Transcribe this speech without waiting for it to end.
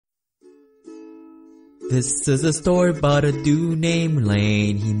This is a story about a dude named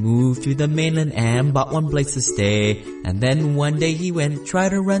Lane. He moved to the mainland and bought one place to stay. And then one day he went and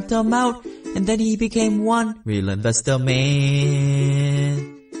tried to rent them out. And then he became one real investor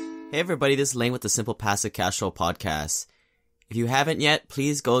man. Hey everybody, this is Lane with the Simple Passive Cash Flow podcast. If you haven't yet,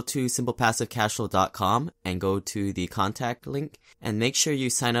 please go to simplepassivecashflow.com and go to the contact link and make sure you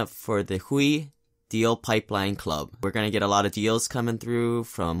sign up for the Hui Deal Pipeline Club. We're going to get a lot of deals coming through,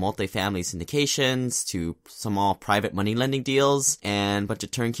 from multifamily syndications to small private money lending deals, and a bunch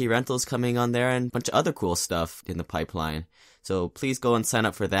of turnkey rentals coming on there, and a bunch of other cool stuff in the pipeline. So please go and sign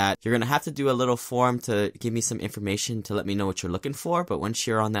up for that. You're going to have to do a little form to give me some information to let me know what you're looking for, but once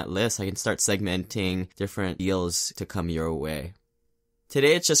you're on that list, I can start segmenting different deals to come your way.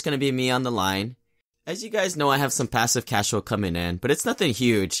 Today it's just going to be me on the line. As you guys know, I have some passive cash flow coming in, but it's nothing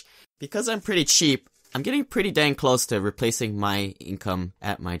huge. Because I'm pretty cheap, I'm getting pretty dang close to replacing my income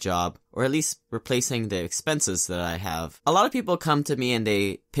at my job, or at least replacing the expenses that I have. A lot of people come to me and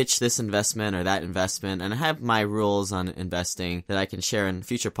they pitch this investment or that investment, and I have my rules on investing that I can share in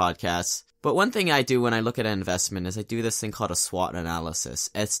future podcasts. But one thing I do when I look at an investment is I do this thing called a SWOT analysis,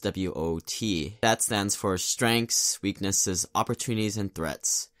 SWOT. That stands for strengths, weaknesses, opportunities, and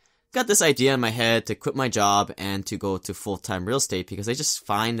threats. Got this idea in my head to quit my job and to go to full-time real estate because I just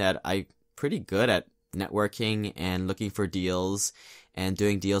find that I'm pretty good at networking and looking for deals and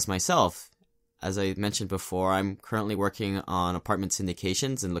doing deals myself. As I mentioned before, I'm currently working on apartment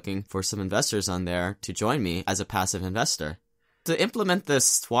syndications and looking for some investors on there to join me as a passive investor. To implement this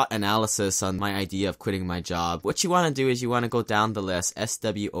SWOT analysis on my idea of quitting my job, what you want to do is you want to go down the list,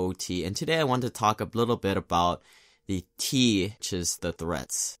 SWOT, and today I want to talk a little bit about the T, which is the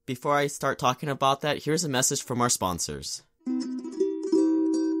threats. Before I start talking about that, here's a message from our sponsors.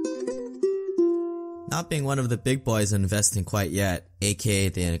 Not being one of the big boys in investing quite yet, aka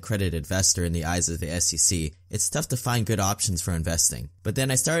the accredited investor in the eyes of the SEC, it's tough to find good options for investing. But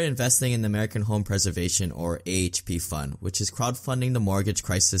then I started investing in the American Home Preservation, or AHP Fund, which is crowdfunding the mortgage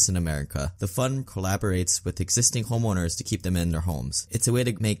crisis in America. The fund collaborates with existing homeowners to keep them in their homes. It's a way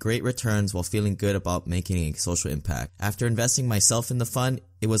to make great returns while feeling good about making a social impact. After investing myself in the fund,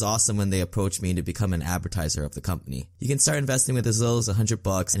 it was awesome when they approached me to become an advertiser of the company. You can start investing with as little as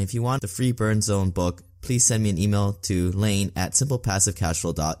 $100, and if you want the free Burn Zone book, please send me an email to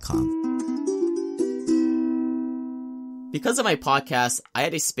lane@simplepassivecashflow.com. Because of my podcast, I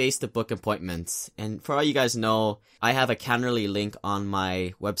had a space to book appointments. And for all you guys know, I have a Calendly link on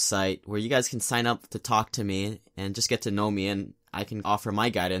my website where you guys can sign up to talk to me and just get to know me, and I can offer my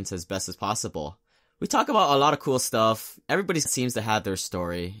guidance as best as possible. We talk about a lot of cool stuff. Everybody seems to have their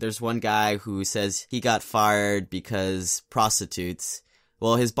story. There's one guy who says he got fired because prostitutes.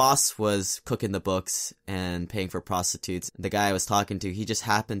 Well, his boss was cooking the books and paying for prostitutes. The guy I was talking to, he just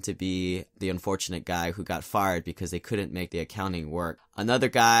happened to be the unfortunate guy who got fired because they couldn't make the accounting work. Another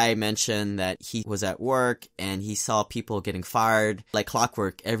guy mentioned that he was at work and he saw people getting fired like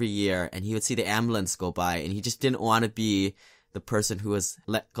clockwork every year, and he would see the ambulance go by, and he just didn't want to be the person who was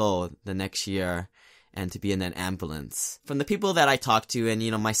let go the next year and to be in that ambulance. From the people that I talked to,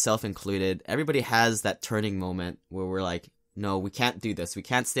 and myself included, everybody has that turning moment where we're like, no, we can't do this. We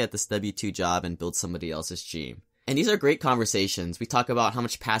can't stay at this W-2 job and build somebody else's dream. And these are great conversations. We talk about how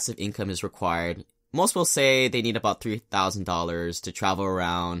much passive income is required. Most will say they need about $3,000 to travel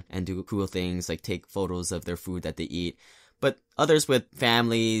around and do cool things like take photos of their food that they eat. But others with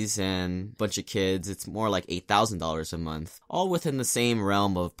families and a bunch of kids, it's more like $8,000 a month, all within the same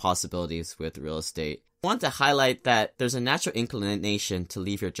realm of possibilities with real estate. I want to highlight that there's a natural inclination to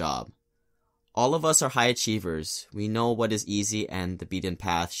leave your job. All of us are high achievers. We know what is easy, and the beaten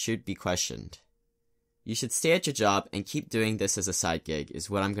path should be questioned. You should stay at your job and keep doing this as a side gig, is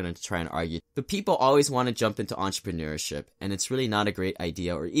what I'm going to try and argue. But people always want to jump into entrepreneurship, and it's really not a great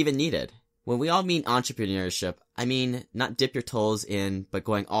idea or even needed. When we all mean entrepreneurship, I mean not dip your toes in, but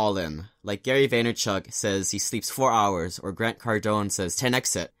going all in. Like Gary Vaynerchuk says he sleeps 4 hours, or Grant Cardone says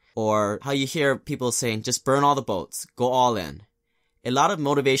 10x it. Or how you hear people saying just burn all the boats, go all in. A lot of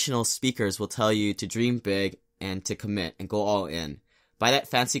motivational speakers will tell you to dream big and to commit and go all in. By that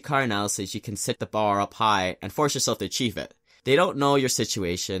fancy car analysis, you can set the bar up high and force yourself to achieve it. They don't know your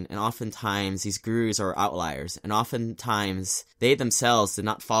situation, and oftentimes these gurus are outliers, and oftentimes they themselves did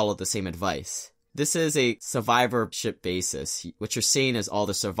not follow the same advice. This is a survivorship basis. What you're seeing is all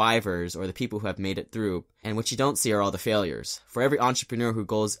the survivors or the people who have made it through, and what you don't see are all the failures. For every entrepreneur who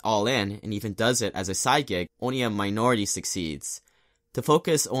goes all in and even does it as a side gig, only a minority succeeds. To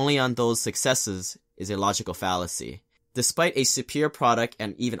focus only on those successes is a logical fallacy. Despite a superior product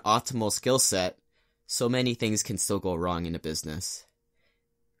and even optimal skill set, so many things can still go wrong in a business.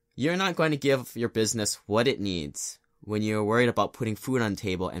 You're not going to give your business what it needs when you're worried about putting food on the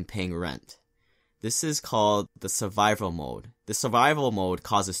table and paying rent. This is called the survival mode. The survival mode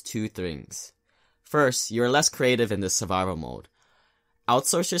causes two things. First, you're less creative in this survival mode.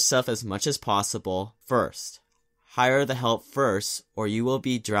 Outsource yourself as much as possible first. Hire the help first, or you will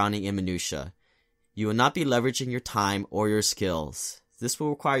be drowning in minutia. You will not be leveraging your time or your skills. This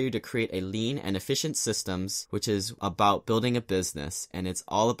will require you to create a lean and efficient systems, which is about building a business, and it's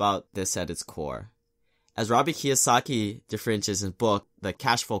all about this at its core. As Robert Kiyosaki differentiates in his book, The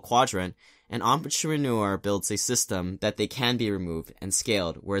Cash Flow Quadrant, an entrepreneur builds a system that they can be removed and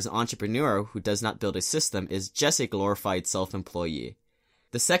scaled, whereas an entrepreneur who does not build a system is just a glorified self-employee.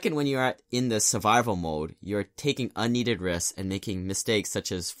 The second, when you are in this survival mode, you're taking unneeded risks and making mistakes such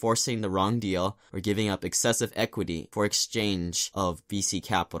as forcing the wrong deal or giving up excessive equity for exchange of VC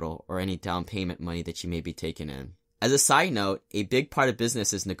capital or any down payment money that you may be taking in. As a side note, a big part of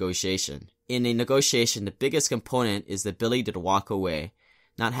business is negotiation. In a negotiation, the biggest component is the ability to walk away.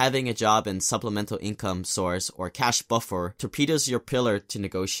 Not having a job and supplemental income source or cash buffer torpedoes your pillar to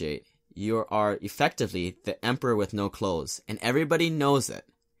negotiate. You are effectively the emperor with no clothes, and everybody knows it.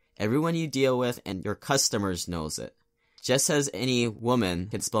 Everyone you deal with and your customers knows it. Just as any woman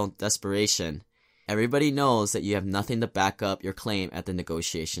can spell desperation, everybody knows that you have nothing to back up your claim at the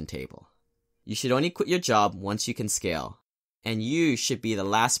negotiation table. You should only quit your job once you can scale, and you should be the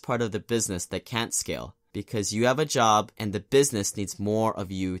last part of the business that can't scale, because you have a job and the business needs more of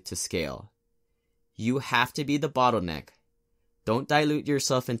you to scale. You have to be the bottleneck. Don't dilute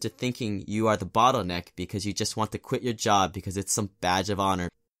yourself into thinking you are the bottleneck because you just want to quit your job because it's some badge of honor.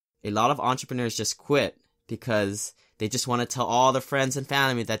 A lot of entrepreneurs just quit because they just want to tell all their friends and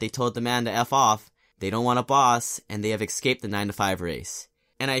family that they told the man to F off. They don't want a boss, and they have escaped the 9-to-5 race.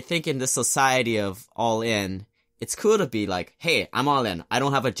 And I think in this society of all in, it's cool to be like, hey, I'm all in. I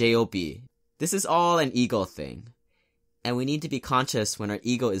don't have a job. This is all an ego thing. And we need to be conscious when our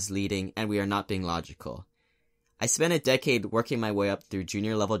ego is leading and we are not being logical. I spent a decade working my way up through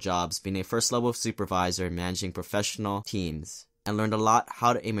junior level jobs, being a first level supervisor and managing professional teams, and learned a lot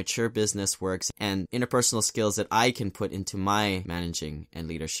how a mature business works and interpersonal skills that I can put into my managing and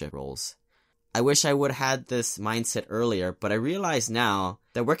leadership roles. I wish I would have had this mindset earlier, but I realize now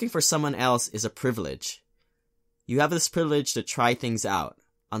that working for someone else is a privilege. You have this privilege to try things out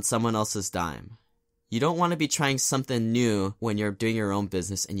on someone else's dime. You don't want to be trying something new when you're doing your own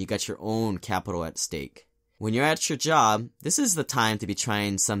business and you got your own capital at stake. When you're at your job, this is the time to be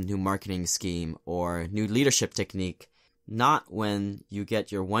trying some new marketing scheme or new leadership technique, not when you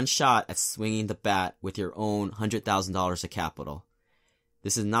get your one shot at swinging the bat with your own $100,000 of capital.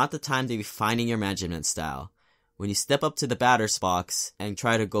 This is not the time to be finding your management style, when you step up to the batter's box and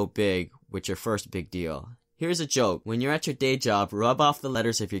try to go big with your first big deal. Here's a joke. When you're at your day job, rub off the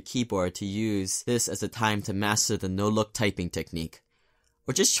letters of your keyboard to use this as a time to master the no-look typing technique.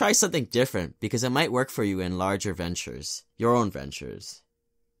 Or just try something different because it might work for you in larger ventures, your own ventures.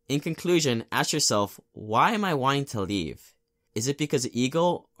 In conclusion, ask yourself, why am I wanting to leave? Is it because of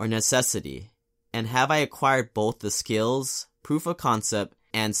ego or necessity? And have I acquired both the skills, proof of concept,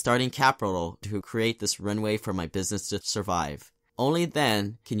 and starting capital to create this runway for my business to survive? Only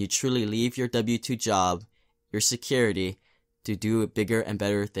then can you truly leave your W-2 job, your security, to do bigger and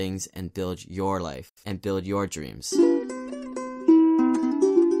better things and build your life and build your dreams.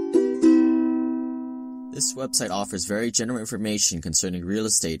 This website offers very general information concerning real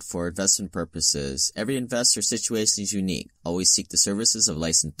estate for investment purposes. Every investor situation is unique. Always seek the services of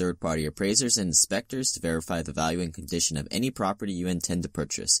licensed third-party appraisers and inspectors to verify the value and condition of any property you intend to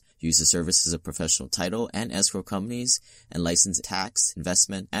purchase. Use the services of professional title and escrow companies and licensed tax,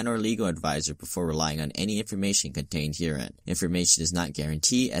 investment, and or legal advisor before relying on any information contained herein. Information is not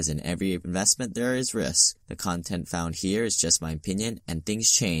guaranteed, as in every investment there is risk. The content found here is just my opinion, and things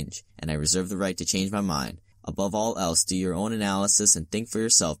change, and I reserve the right to change my mind. Above all else, do your own analysis and think for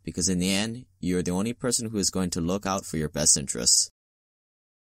yourself, because in the end, you are the only person who is going to look out for your best interests.